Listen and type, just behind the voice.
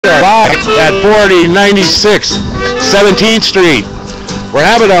back at 4096 17th Street. We're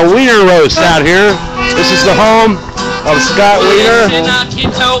having a wiener roast out here. This is the home of Scott Wiener,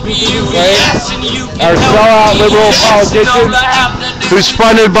 our sellout liberal politician who's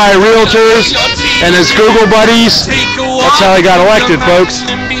funded by realtors and his Google buddies. That's how he got elected, folks.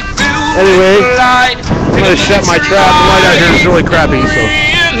 Anyway, I'm going to shut my trap. The light out here is really crappy, so.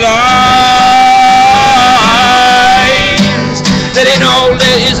 That in all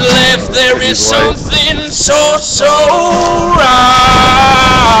that is left there is something so right.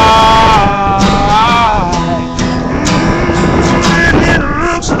 And it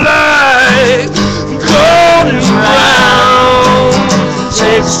looks like golden brown,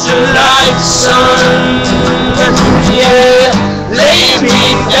 texture like sun. Yeah, lay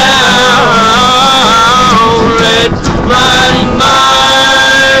me down, let my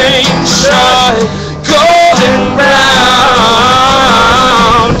mind shine. Golden brown,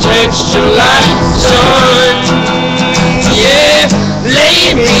 texture like sun. Yeah,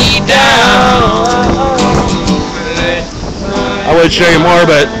 lay me down. I would show you more,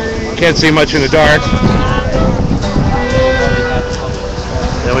 but can't see much in the dark.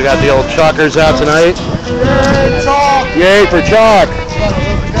 Then we got the old chalkers out tonight. Yay for chalk!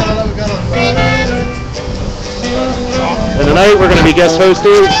 And tonight we're going to be guest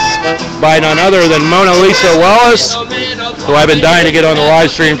hosted by none other than Mona Lisa Wallace, who I've been dying to get on the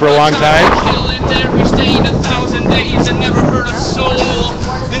live stream for a long time.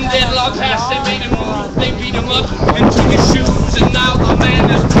 They beat him up and took his shoes, and now the man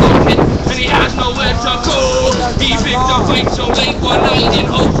is broken and he has nowhere to go. He picked up fight so late one night in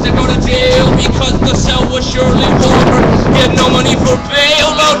hopes to go to jail because the cell was surely warmer. He had no money for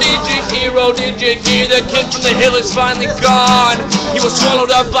bail. Oh, did you hear? Oh, did you hear? The kid from the hill is finally gone. He was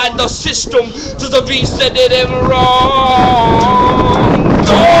swallowed up by the system to the beast that did him wrong.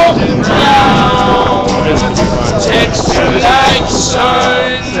 Golden brown, texture like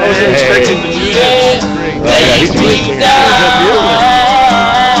sun. I was expecting to do that. Lay me down.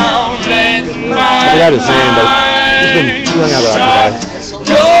 I forgot his name, but he's been feeling out of occupied.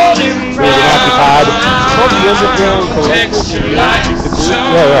 He was an occupied. Texture like sun.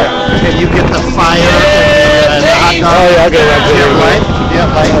 Yeah, right. Can you get the fire and the hot dog? Oh, yeah, I'll get it right there. Right? Yeah,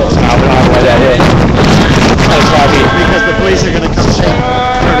 right. I'll light that in. Because the police are going to come turn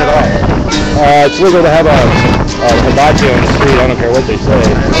it off. It's legal to have a hibachi on the street. I don't care what they say.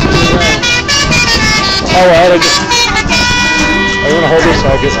 Oh, well, are you going to hold this?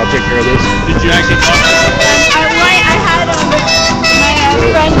 I'll take care of this. Did you actually talk to someone? I had my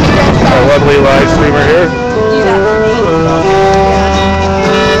friend. Our lovely live streamer here.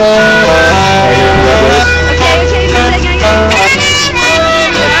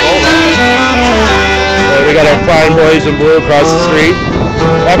 We got our fine boys in blue across the street.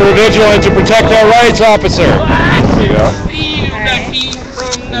 Ever vigilant to protect our rights, officer. There you go.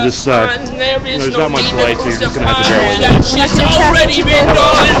 Just, there's not much light, so you're just going to have to bear with it. It's already been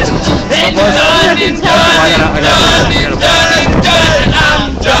done, and done, and done, and done, and done, and done,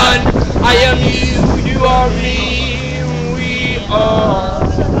 I'm done. I am you, you are me, we are.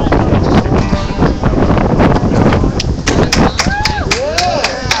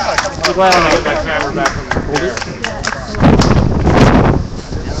 I'm glad I got my camera back from the computer.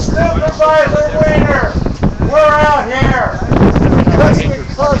 Stoopid-visor Wiener, we're out here. Let's get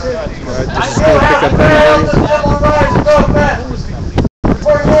closer. I still have to fail the civil rights movement.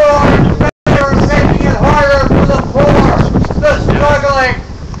 For you are making it harder for the poor, the struggling.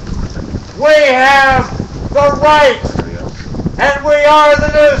 We have the right, and we are the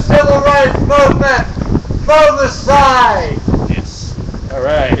new civil rights movement. Vote the side. Yes. All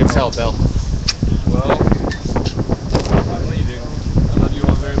right. It's hell, Bill. Well, I'm leaving. I love you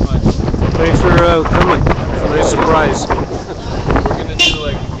all very much. Thanks for coming. Nice surprise. We're gonna do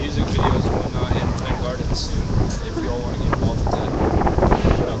like music videos and whatnot in Plant Gardens soon. If you all want to get involved with that,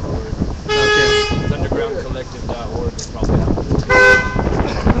 put out the word. Okay. Undergroundcollective.org is probably out.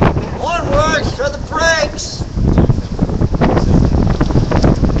 Onwards to the brakes.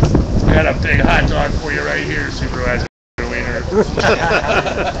 I got a big hot dog for you right here, Supervisor Wiener.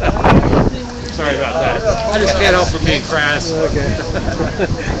 Sorry about that. I just can't help from being crass. Okay.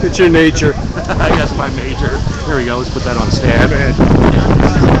 It's your nature. I guess my major. There we go. Let's put that on stand. There we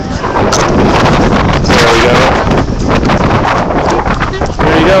go.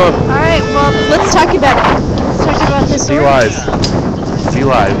 There you go. All right, well, let's talk about it. Let's talk about this. See live. See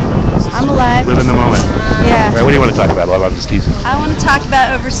live. I'm alive. Live in the moment. Yeah. All right, what do you want to talk about, love? I'm just teasing. I want to talk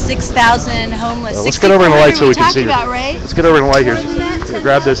about over 6,000 homeless. Let's get over in the light so we can see. About, right? Let's get over in the light here.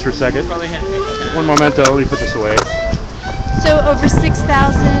 Grab this for a second. One momento. Let me put this away. So over 6,000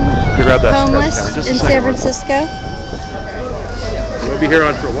 to grab that. homeless Just a in second. San Francisco. We'll be here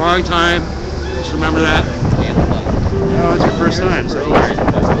on for a long time. Just remember that. Oh, it's your first time, so don't worry.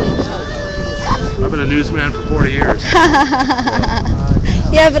 I've been a newsman for 40 years.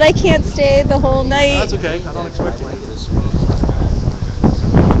 Yeah, but I can't stay the whole night. That's okay. I don't expect you. Get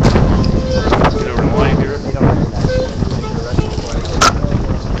over the line here.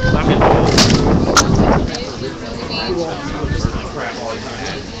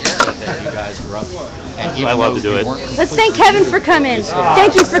 I love to do it. Let's thank Kevin for coming.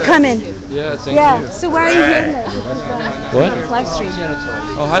 Thank you for coming. Yeah, thank you. So why are you here tonight? What? Live stream.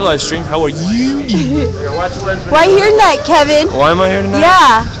 Oh, hi, live stream. How are you? Why are you here tonight, Kevin? Why am I here tonight?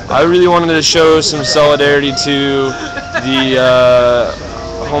 Yeah. I really wanted to show some solidarity to the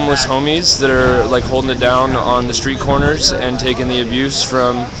homeless homies that are like holding it down on the street corners and taking the abuse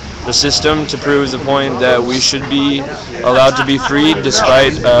from the system, to prove the point that we should be allowed to be freed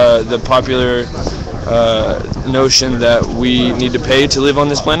despite the popular notion that we need to pay to live on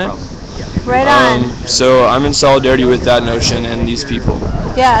this planet. Right on. So I'm in solidarity with that notion and these people.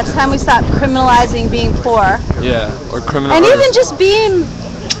 Yeah, it's time we stop criminalizing being poor. Yeah, or criminal. And even just being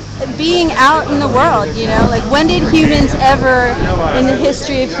out in the world, you know? Like, when did humans ever, in the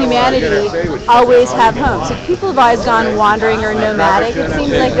history of humanity, always have homes? Like, people have always gone wandering or nomadic. It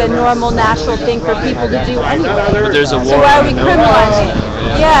seems like a normal, natural thing for people to do anyway. But there's a war. So why are we criminalizing it?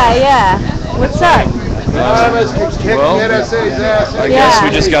 Yeah. What's up? Well, I guess we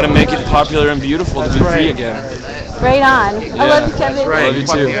just got to make it popular and beautiful to be free again. Right on. I love you, Kevin. Love you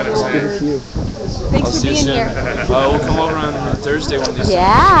too. Thanks I'll for see you being soon. here. We'll come over on Thursday when these.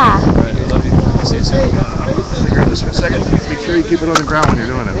 Yeah. All right, love you. See you soon. Grab this for a second. Make sure you keep it on the ground when you're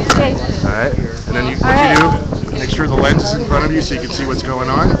doing it. Okay. All right. And then what All you do, make sure the lens is in front of you so you can see what's going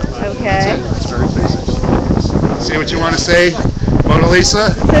on. Okay. It's very basic. Say what you want to say, Mona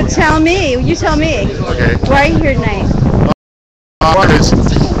Lisa. So tell me. You tell me. Okay. Why are you here tonight?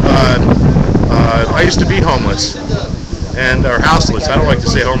 I used to be homeless or houseless. I don't like to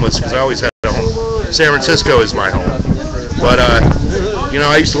say homeless because I always had a home. San Francisco is my home. But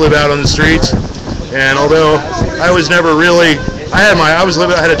I used to live out on the streets, and although I was never really, I had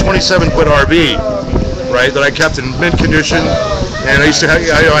a 27-foot RV, right, that I kept in mint condition, and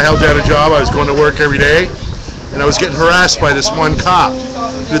I held down a job. I was going to work every day, and I was getting harassed by this one cop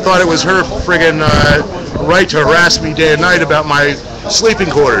who thought it was her friggin' right to harass me day and night about my sleeping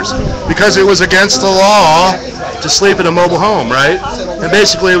quarters, because it was against the law to sleep in a mobile home, right? And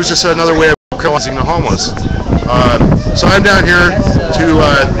basically it was just another way of criminalizing the homeless. So I'm down here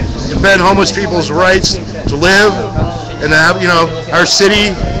to defend homeless people's rights to live and to have, our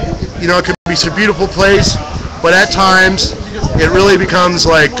city, it can be a beautiful place, but at times it really becomes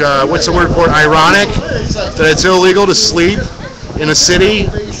like, what's the word for it, ironic, that it's illegal to sleep in a city,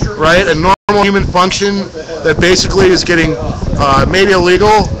 right? A normal human function that basically is getting made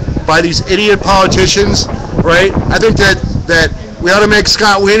illegal by these idiot politicians, right? I think that we ought to make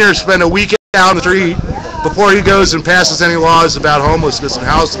Scott Wienie spend a week out on the street before he goes and passes any laws about homelessness and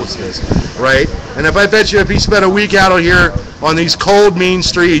houselessness, right? And I bet you if he spent a week out here on these cold, mean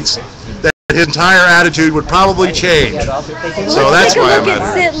streets, that his entire attitude would probably change. So that's why I'm Take a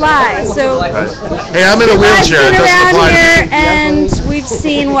look at Sit Live. So, hey, I'm in a wheelchair. It been doesn't around apply to here, me. and we've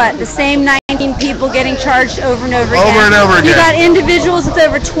seen the same 19 people getting charged over and over again. Over and over You again. got individuals with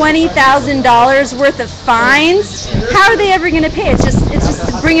over $20,000 worth of fines. How are they ever going to pay? It's just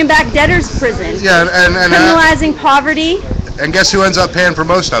bringing back debtors' prison. Yeah, and Criminalizing poverty. and guess who ends up paying for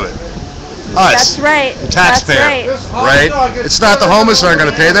most of it? Us. That's right. Taxpayer. That's right. Right? It's not the homeless aren't going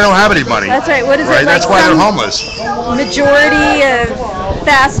to pay. They don't have any money. That's right. What is Right? it? That's like why they're some homeless. majority of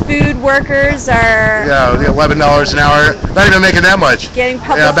fast food workers are Yeah, the $11 an hour. Not even making that much. getting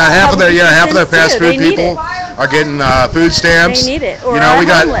public. Yeah, about half of the fast They food need people it. are getting food stamps. They need it. Or You know, are we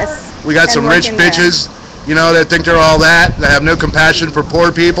got homeless some and rich working there. bitches, that think they're all that have no compassion for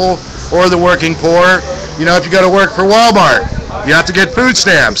poor people or the working poor. If you go to work for Walmart, you have to get food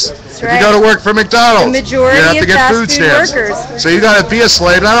stamps. If right. you go to work for McDonald's, The majority you have to of get fast food food stamps. workers. So you got to be a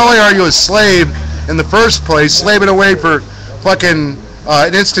slave. Not only are you a slave in the first place, slaving away for fucking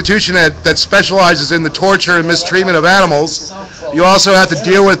an institution that specializes in the torture and mistreatment of animals, you also have to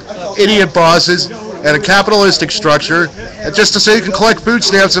deal with idiot bosses and a capitalistic structure, and just so you can collect food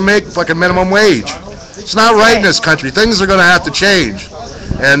stamps and make fucking minimum wage. It's not right in this country. Things are going to have to change.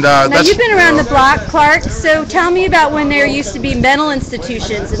 And Now, you've been around the block, Clark, so tell me about when there used to be mental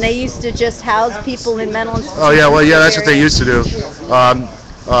institutions, and they used to just house people in mental institutions. Oh, yeah, well, yeah, that's what they used to do.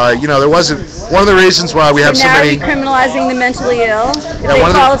 There wasn't, one of the reasons why we have so now many... are you criminalizing the mentally ill? If they one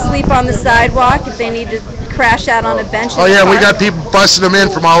of the- fall asleep on the sidewalk, if they need to crash out on a bench. Oh in the yeah, we park. got people busting them in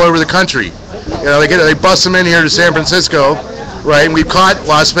from all over the country. You know, they bust them in here to San Francisco, right? And we've caught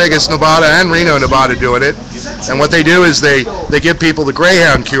Las Vegas, Nevada, and Reno, Nevada doing it. And what they do is they give people the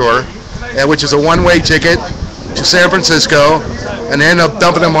Greyhound cure, which is a one-way ticket to San Francisco, and they end up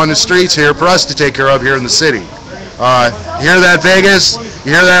dumping them on the streets here for us to take care of here in the city. You hear that, Vegas?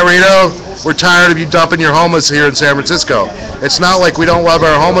 You hear that, Reno? We're tired of you dumping your homeless here in San Francisco. It's not like we don't love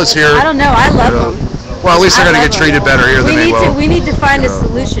our homeless here. I don't know. I love them. Well, at least they're going to get treated better here than they will. We need to find a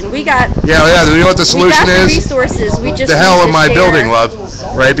solution. We got. Yeah. You know what the solution we got the is? resources. We just the hell need of to my share. building, love.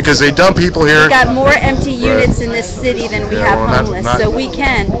 Right? Because they dump people here. We got more empty units in this city than we have homeless, so we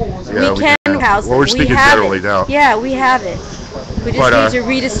can house them. Well, we're speaking generally now. Yeah, we have it. We just need to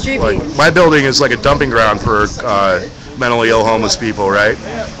redistribute. Like, my building is like a dumping ground for mentally ill homeless people, right?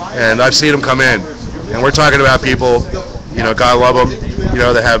 And I've seen them come in, and we're talking about people, you know, God love them, you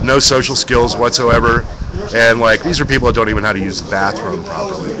know, that have no social skills whatsoever, and like these are people that don't even know how to use the bathroom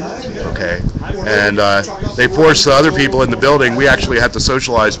properly, okay? And they force the other people in the building. We actually have to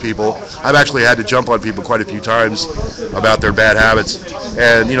socialize people. I've actually had to jump on people quite a few times about their bad habits,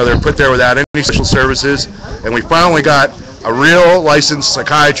 and you know, they're put there without any social services, and we finally got a real licensed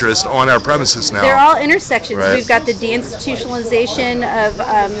psychiatrist on our premises now. They're all intersections. Right. We've got the deinstitutionalization of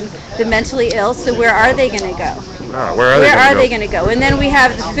the mentally ill, so where are they going to go? Where are they going to go? And then we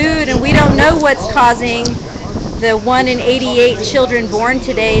have the food, and we don't know what's causing the 1 in 88 children born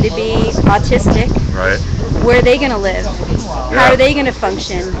today to be autistic. Right. Where are they going to live? How are they going to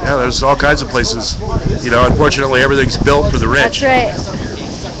function? Yeah, there's all kinds of places. You know, unfortunately, everything's built for the rich. That's right.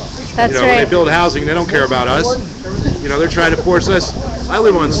 That's you know, right. when they build housing, they don't care about us. You know, they're trying to force us. I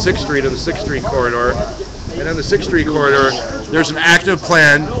live on 6th Street on the 6th Street corridor, and on the 6th Street corridor, there's an active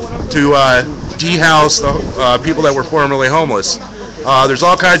plan to de-house the people that were formerly homeless. There's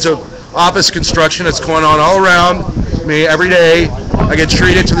all kinds of office construction that's going on all around me every day. I get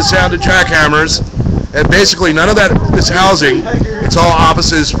treated to the sound of jackhammers, and basically none of this housing, it's all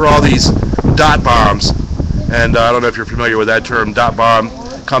offices for all these dot bombs. And I don't know if you're familiar with that term. Dot bomb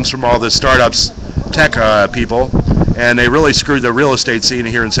comes from all the startups, tech people, and they really screwed the real estate scene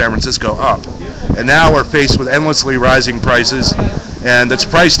here in San Francisco up. And now we're faced with endlessly rising prices, and it's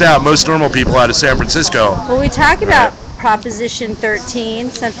priced out most normal people out of San Francisco. Well, we talk about Proposition 13,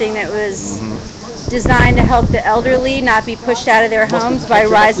 something that was designed to help the elderly not be pushed out of their homes by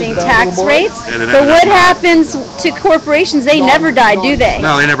rising tax rates. But what happens to corporations? They never die, do they?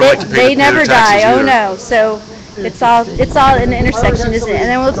 No, they never like to pay They their never taxes die. either. Oh no. So it's all an intersection, isn't it? And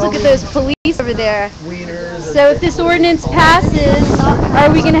then let's look at those police over there. So if this ordinance passes,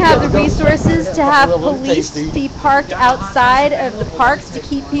 are we going to have the resources to have police be parked outside of the parks to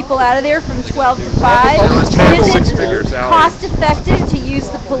keep people out of there from 12 to 5? Is it cost effective to use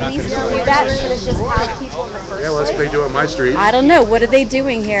the police to do that instead of just have people in the first Yeah, let's place? they do on my street. I don't know. What are they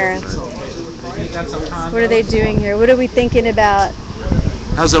doing here? What are they doing here? What are we thinking about?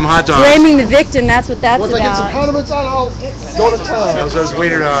 How's them hot dogs? Blaming the victim, that's what that's Once I get some about. condiments on, I'll go to town. How's those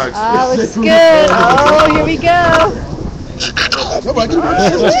wiener dogs? Oh, looks good. Oh, here we go.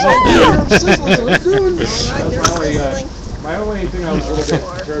 My only thing I was a little bit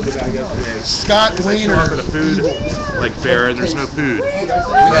concerned about yesterday is Scott Wiener. for the food, like fair, and there's no food.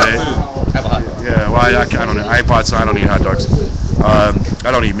 Right? Yeah, well, I don't know. I bought some. I don't eat hot dogs. I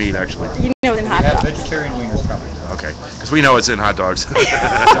don't eat meat, actually. You know them hot dogs. Vegetarian wieners coming. Okay, because we know it's in hot dogs.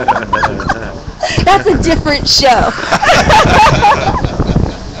 That's a different show.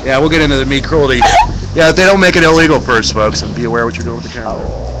 Yeah, we'll get into the meat cruelty. Yeah, they don't make it illegal first, folks, and be aware what you're doing with the camera.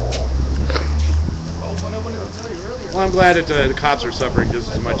 Well, I'm glad that the cops are suffering just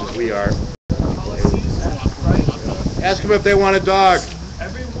as much as we are. Ask them if they want a dog.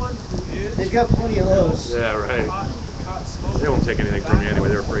 They've got plenty of those. Yeah, right. They won't take anything from you anyway.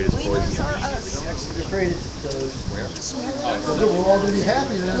 They're afraid it's poison. They're afraid it's those. We're all going to be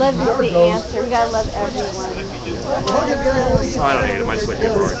happy then. Love is the answer. We gotta love everyone. Oh, I don't hate them. I just like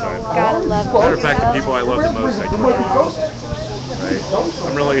people all the time. Gotta love Matter of fact, the everyone. people I love the most, I torture. Right?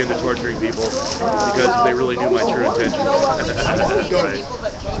 I'm really into torturing people because they really knew my true intentions. Right?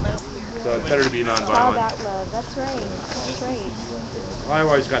 So it's better to be All nonviolent. that love. That's right. That's right. Well, I've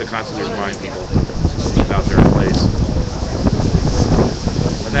always got to constantly remind people about their place.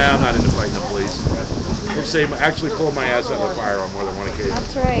 But now I'm not into fighting the police. I've actually pulled my ass out of the fire on more than one occasion.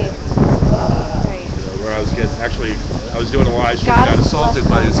 That's right. That's right. Where I was doing a live stream, got assaulted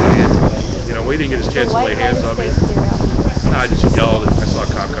by this idiot. You know, we didn't get his chance to lay hands on me. No, I just yelled. I saw a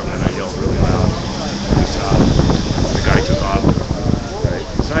cop coming and I yelled really loud. He stopped. The guy took off. Right.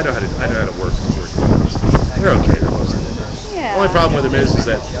 So I know how to work. They're okay. They're most of them. Yeah. The only problem with them is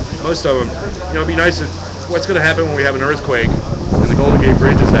that most of them, you know, it'd be nice if what's going to happen when we have an earthquake and the Golden Gate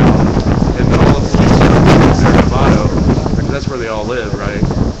Bridge is out and all the police are there in Nevada, because that's where they all live, right?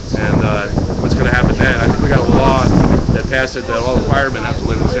 And what's going to happen then? I think we got a law that passed it that all the firemen have to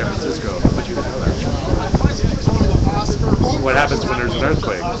live in San Francisco. But you didn't know that. What happens when there's an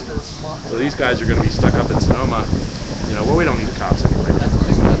earthquake? So these guys are going to be stuck up in Sonoma. You know, well, we don't need cops anyway.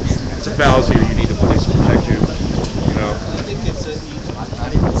 It's a fallacy that you need the police to protect you. You know,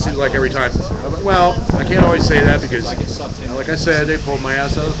 it seems like every time. Well, I can't always say that because, you know, like I said, they pulled my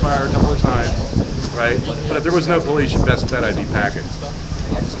ass out of the fire a couple of times, right? But if there was no police, you best bet I'd be packing.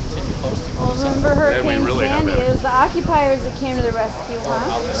 Well, remember Hurricane really Sandy? It was the occupiers that came to the rescue,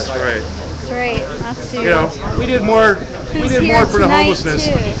 huh? That's right. That's right. That's You know, we did more for the homelessness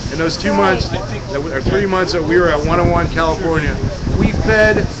in those 2 months, or 3 months that we were at 101 California. We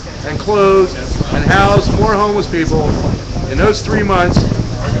fed and clothed and housed more homeless people in those 3 months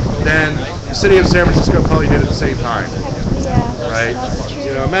than the city of San Francisco probably did at the same time. Yeah, right? that's true.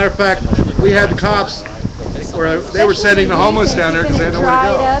 You know, matter of fact, we had the cops where they were sending the homeless down there because they had nowhere to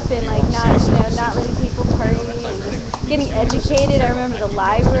go. Dried up and like not letting people party and just getting educated. I remember the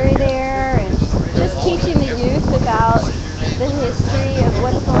library there and just teaching the youth about the history of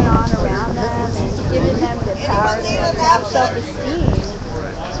what's going on around them and giving them the power to have self-esteem.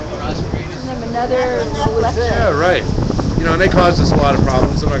 Giving them another lesson. Yeah, right. You know, and they caused us a lot of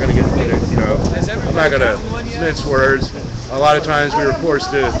problems. I'm not going to get into it, you know. I'm not going to mince words. A lot of times we were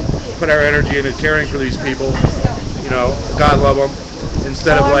forced to put our energy into caring for these people. You know, God love them.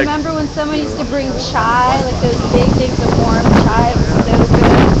 Instead of like. I remember when someone used to bring chai, like those big things of warm chai. It was so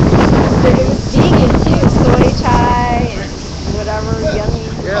good. But it was vegan too, soy chai and whatever yummy.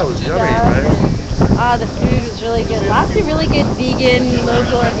 Yeah, it was yummy, stuff. right? The food was really good. Lots of really good vegan,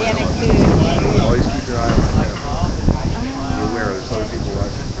 local, organic food. Always keep your eye on that. You're aware there's other people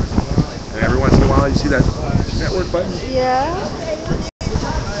watching. And every once in a while you see that network button. Yeah.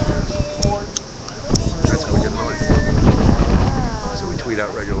 That's going to get noise. So we tweet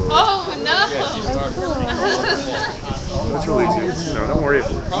out regularly. Oh no! It's really easy. You know, don't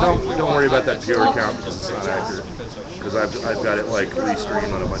worry about that viewer count because it's not accurate. Because I've got it like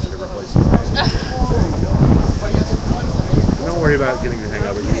restreamed on a bunch of different places. Don't worry about getting the hang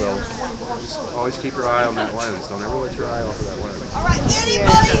of it. You will. Just always keep your eye on that lens. Don't ever let your eye off of that lens. All right,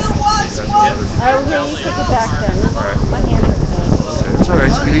 anybody who wants one. Okay, you take it back then. All right. My hand hurts. Okay, it's all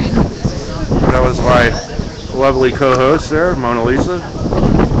right, sweetie. That was my lovely co-host there, Mona Lisa.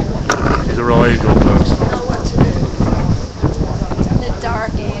 She's a real angel, folks. The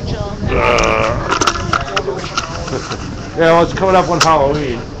dark angel. Yeah, well, it's coming up on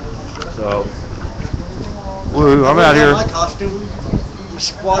Halloween, so woo, I'm out here. My costume.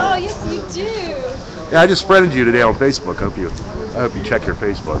 Oh, yes, you do. Yeah, I just friended you today on Facebook. I hope you check your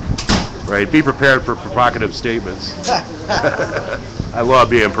Facebook. Right, be prepared for provocative statements. I love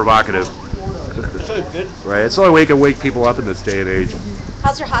being provocative. Right, it's the only way you can wake people up in this day and age.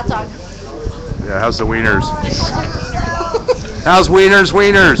 How's your hot dog? Yeah, how's the wieners? How's wieners?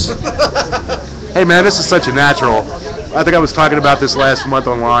 Hey man, this is such a natural. I think I was talking about this last month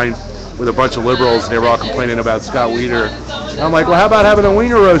online with a bunch of liberals, and they were all complaining about Scott Wiener. And I'm like, well, how about having a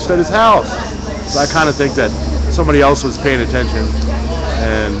wiener roast at his house? So I kind of think that somebody else was paying attention,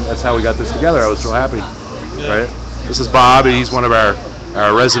 and that's how we got this together. I was so happy, right? This is Bob, and he's one of our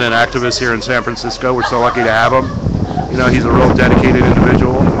resident activists here in San Francisco. We're so lucky to have him. You know, he's a real dedicated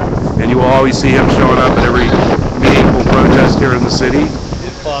individual, and you will always see him showing up at every meaningful protest here in the city.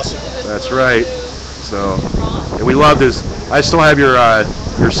 Impossible. That's right. So, and we love this. I still have your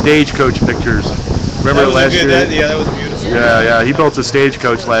stagecoach pictures. Remember last year? Yeah, that was beautiful. Yeah. He built a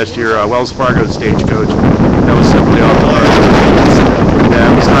stagecoach last year, Wells Fargo stagecoach. That was simply off the art. Yeah,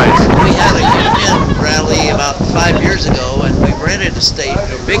 it was nice. We had a union rally about 5 years ago, and we rented a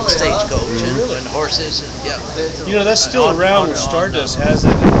big stagecoach and horses, and yeah. You know, that's still around where Stardust has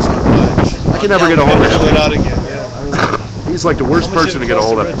it. It's not much. I can never get a hold of Pull him. it out again, yeah. He's like the worst person to get a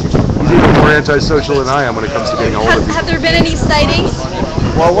hold of. He's even more antisocial than I am when it comes to getting a hold of people. Have there been any sightings?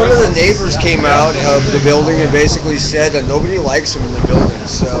 Well, one of the neighbors came out of the building and basically said that nobody likes him in the building.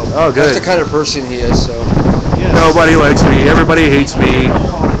 So Oh, good. that's the kind of person he is. So Nobody likes me. Everybody hates me.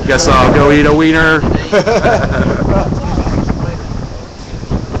 Guess I'll go eat a wiener.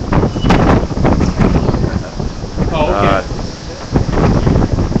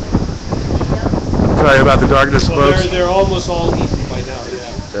 Sorry about the darkness, folks. They're almost all eaten by now.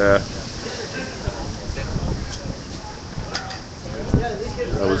 Yeah.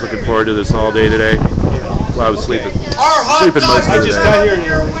 I was looking forward to this all day today. Well, I was sleeping. I Sleeping most of the just day. got here and they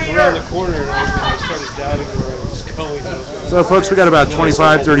were around the corner, and I started doubting where I was going. So, folks, we got about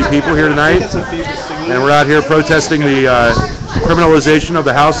 25, 30 people here tonight. That's a famous thing and we're out here protesting the criminalization of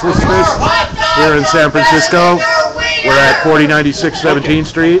the houselessness here in San Francisco. We're at 4096 17th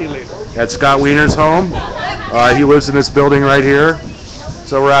Street at Scott Wiener's home. He lives in this building right here.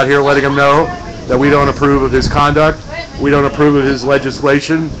 So we're out here letting him know that we don't approve of his conduct, we don't approve of his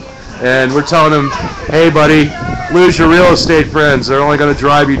legislation, and we're telling him, hey buddy, lose your real estate friends. They're only going to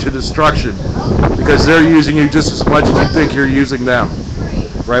drive you to destruction because they're using you just as much as you think you're using them.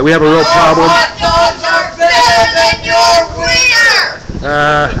 Right? We have a real problem. Hot dogs are better than your wiener!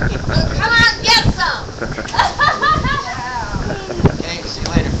 Come on, get some. Okay, see you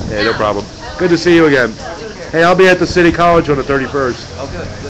later. Yeah, no problem. Good to see you again. Hey, I'll be at the City College on the 31st. Oh, good.